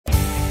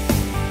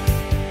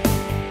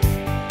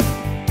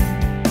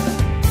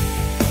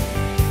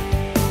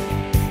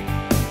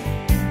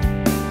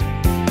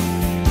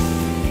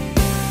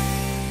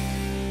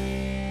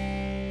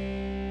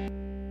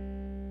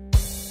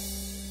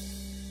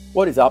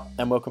What is up,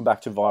 and welcome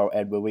back to Viral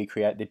Ed, where we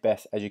create the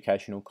best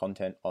educational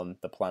content on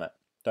the planet.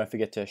 Don't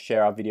forget to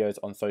share our videos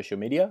on social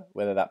media,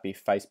 whether that be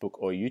Facebook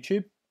or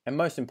YouTube. And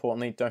most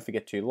importantly, don't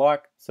forget to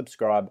like,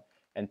 subscribe,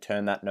 and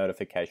turn that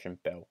notification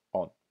bell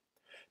on.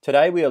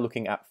 Today we are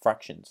looking at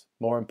fractions.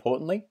 More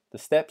importantly, the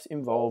steps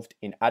involved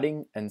in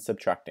adding and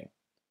subtracting.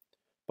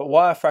 But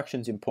why are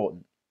fractions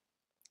important?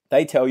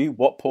 They tell you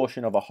what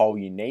portion of a whole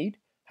you need,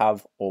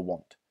 have, or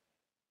want.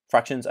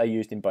 Fractions are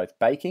used in both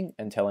baking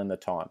and telling the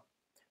time.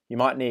 You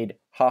might need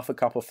half a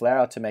cup of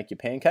flour to make your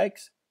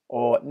pancakes,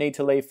 or need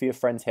to leave for your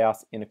friend's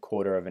house in a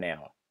quarter of an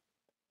hour.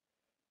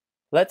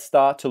 Let's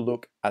start to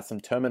look at some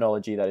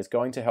terminology that is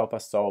going to help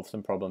us solve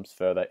some problems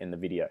further in the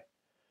video.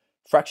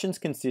 Fractions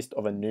consist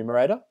of a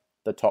numerator,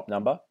 the top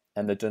number,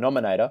 and the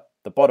denominator,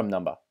 the bottom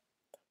number.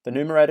 The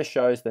numerator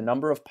shows the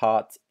number of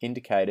parts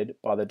indicated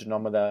by the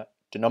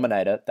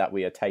denominator that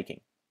we are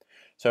taking.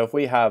 So if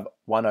we have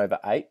 1 over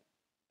 8,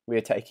 we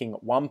are taking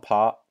one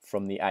part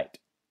from the 8.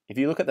 If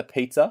you look at the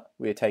pizza,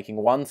 we are taking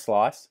one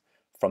slice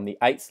from the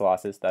 8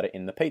 slices that are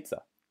in the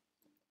pizza.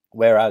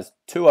 Whereas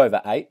 2 over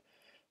 8,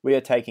 we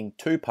are taking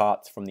 2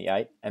 parts from the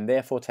 8 and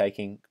therefore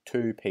taking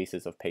 2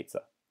 pieces of pizza.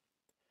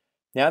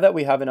 Now that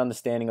we have an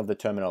understanding of the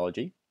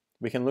terminology,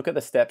 we can look at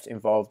the steps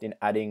involved in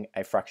adding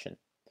a fraction.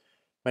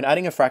 When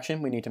adding a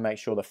fraction, we need to make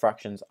sure the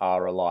fractions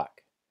are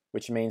alike,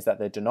 which means that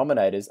the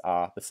denominators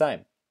are the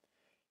same.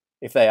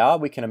 If they are,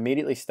 we can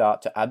immediately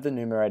start to add the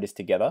numerators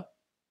together,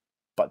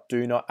 but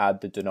do not add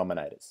the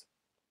denominators.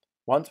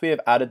 Once we have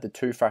added the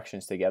two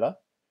fractions together,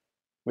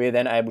 we are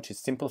then able to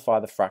simplify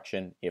the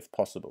fraction if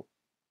possible.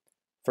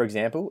 For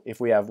example, if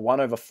we have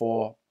 1 over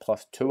 4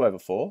 plus 2 over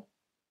 4,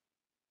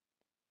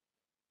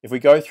 if we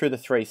go through the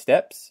 3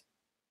 steps,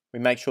 we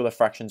make sure the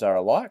fractions are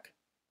alike,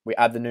 we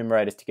add the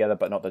numerators together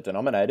but not the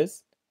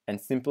denominators,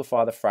 and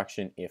simplify the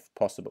fraction if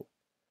possible.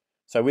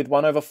 So with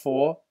 1 over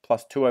 4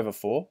 plus 2 over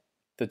 4,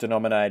 the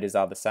denominators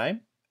are the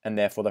same, and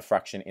therefore the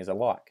fraction is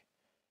alike.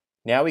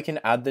 Now we can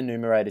add the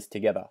numerators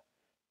together,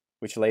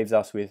 which leaves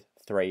us with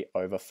 3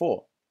 over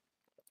 4.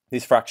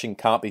 This fraction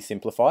can't be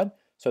simplified,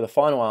 so the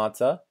final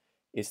answer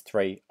is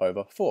 3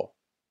 over 4.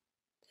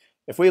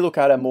 If we look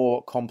at a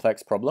more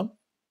complex problem,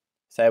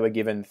 say we're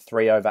given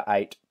 3 over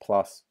 8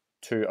 plus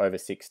 2 over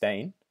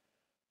 16,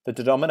 the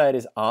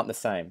denominators aren't the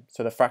same,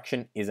 so the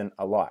fraction isn't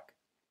alike.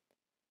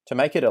 To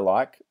make it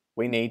alike,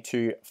 we need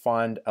to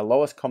find a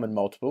lowest common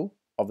multiple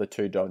of the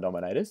two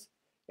denominators.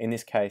 In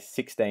this case,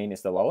 16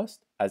 is the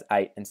lowest, as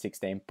 8 and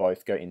 16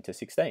 both go into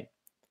 16.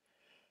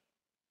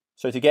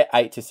 So to get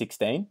 8 to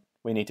 16,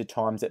 we need to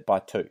times it by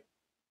 2.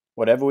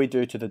 Whatever we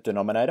do to the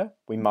denominator,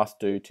 we must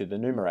do to the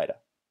numerator.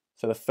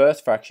 So the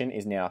first fraction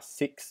is now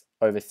 6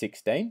 over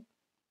 16,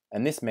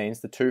 and this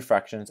means the two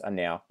fractions are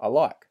now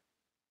alike.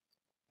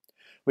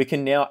 We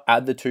can now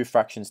add the two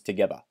fractions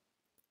together.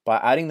 By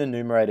adding the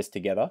numerators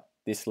together,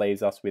 this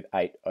leaves us with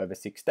 8 over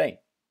 16.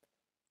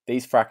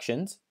 These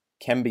fractions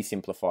can be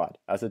simplified,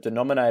 as the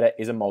denominator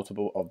is a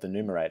multiple of the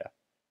numerator.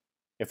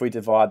 If we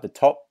divide the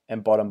top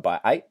and bottom by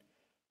 8,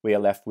 we are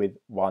left with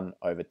 1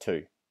 over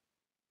 2.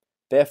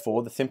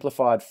 Therefore, the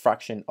simplified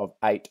fraction of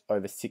 8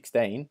 over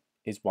 16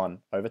 is 1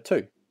 over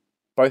 2.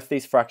 Both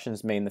these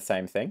fractions mean the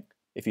same thing.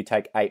 If you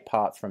take 8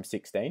 parts from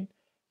 16,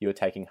 you are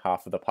taking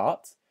half of the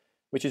parts,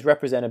 which is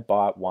represented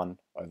by 1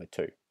 over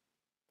 2.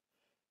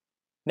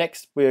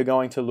 Next, we are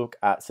going to look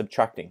at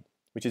subtracting,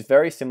 which is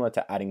very similar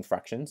to adding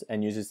fractions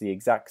and uses the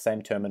exact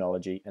same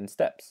terminology and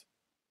steps.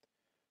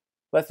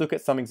 Let's look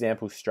at some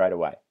examples straight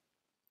away.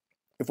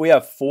 If we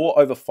have 4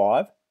 over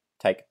 5,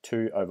 take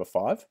 2 over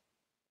 5,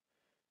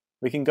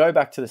 we can go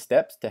back to the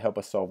steps to help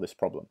us solve this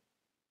problem.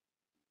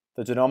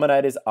 The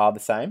denominators are the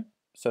same,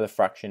 so the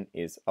fraction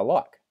is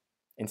alike.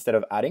 Instead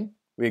of adding,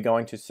 we are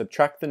going to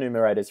subtract the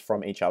numerators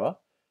from each other,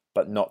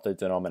 but not the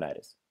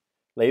denominators,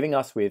 leaving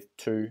us with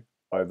 2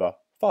 over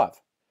 5.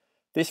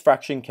 This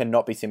fraction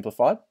cannot be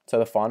simplified, so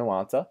the final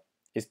answer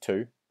is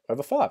 2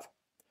 over 5.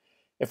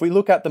 If we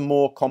look at the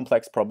more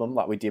complex problem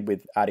like we did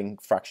with adding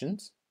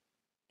fractions,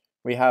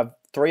 we have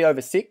 3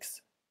 over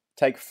 6,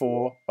 take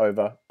 4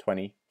 over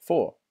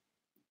 24.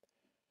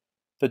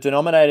 The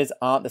denominators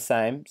aren't the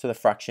same, so the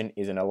fraction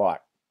isn't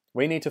alike.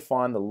 We need to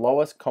find the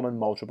lowest common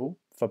multiple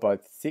for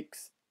both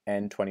 6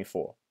 and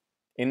 24.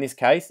 In this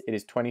case, it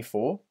is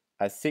 24,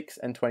 as 6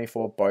 and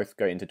 24 both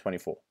go into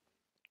 24.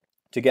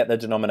 To get the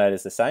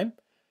denominators the same,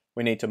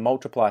 we need to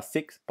multiply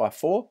 6 by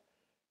 4,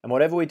 and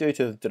whatever we do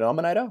to the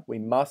denominator, we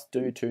must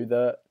do to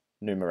the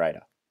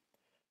numerator.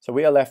 So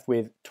we are left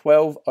with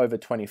 12 over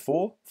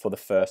 24 for the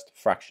first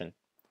fraction.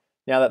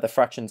 Now that the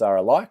fractions are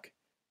alike,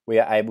 we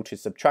are able to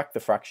subtract the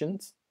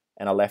fractions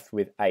and are left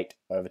with 8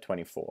 over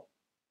 24.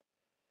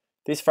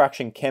 This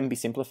fraction can be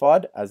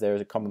simplified as there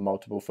is a common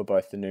multiple for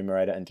both the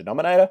numerator and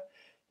denominator.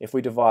 If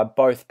we divide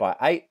both by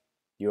 8,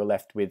 you are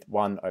left with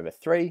 1 over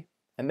 3,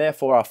 and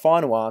therefore our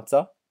final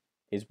answer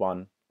is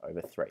 1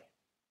 over 3.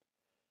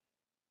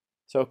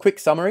 So a quick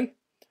summary,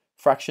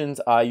 fractions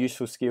are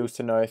useful skills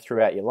to know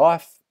throughout your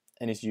life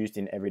and is used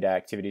in everyday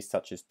activities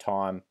such as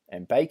time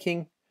and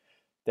baking.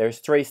 There is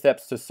 3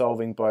 steps to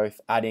solving both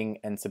adding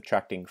and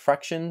subtracting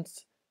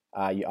fractions.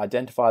 You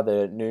identify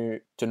the new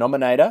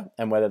denominator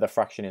and whether the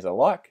fraction is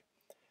alike.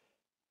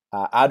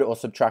 Add or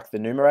subtract the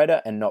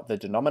numerator and not the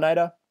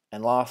denominator.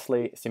 And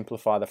lastly,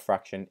 simplify the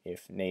fraction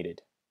if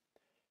needed.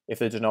 If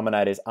the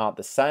denominators aren't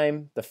the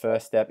same, the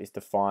first step is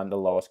to find the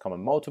lowest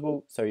common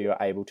multiple so you are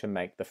able to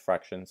make the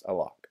fractions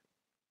alike.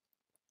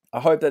 I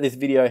hope that this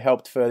video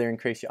helped further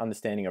increase your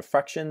understanding of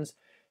fractions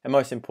and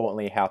most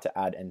importantly how to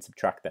add and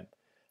subtract them.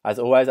 As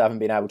always, I haven't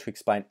been able to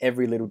explain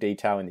every little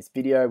detail in this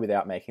video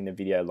without making the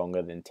video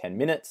longer than 10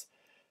 minutes.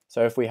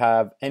 So if we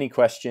have any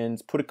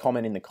questions, put a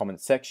comment in the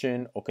comments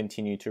section or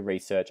continue to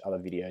research other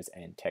videos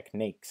and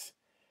techniques.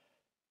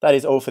 That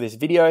is all for this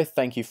video.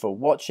 Thank you for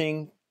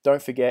watching.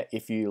 Don't forget,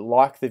 if you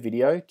like the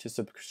video, to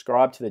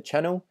subscribe to the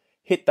channel,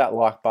 hit that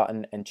like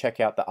button and check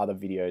out the other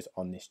videos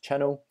on this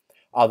channel.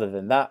 Other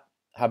than that,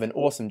 have an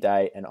awesome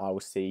day and I will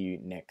see you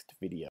next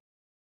video.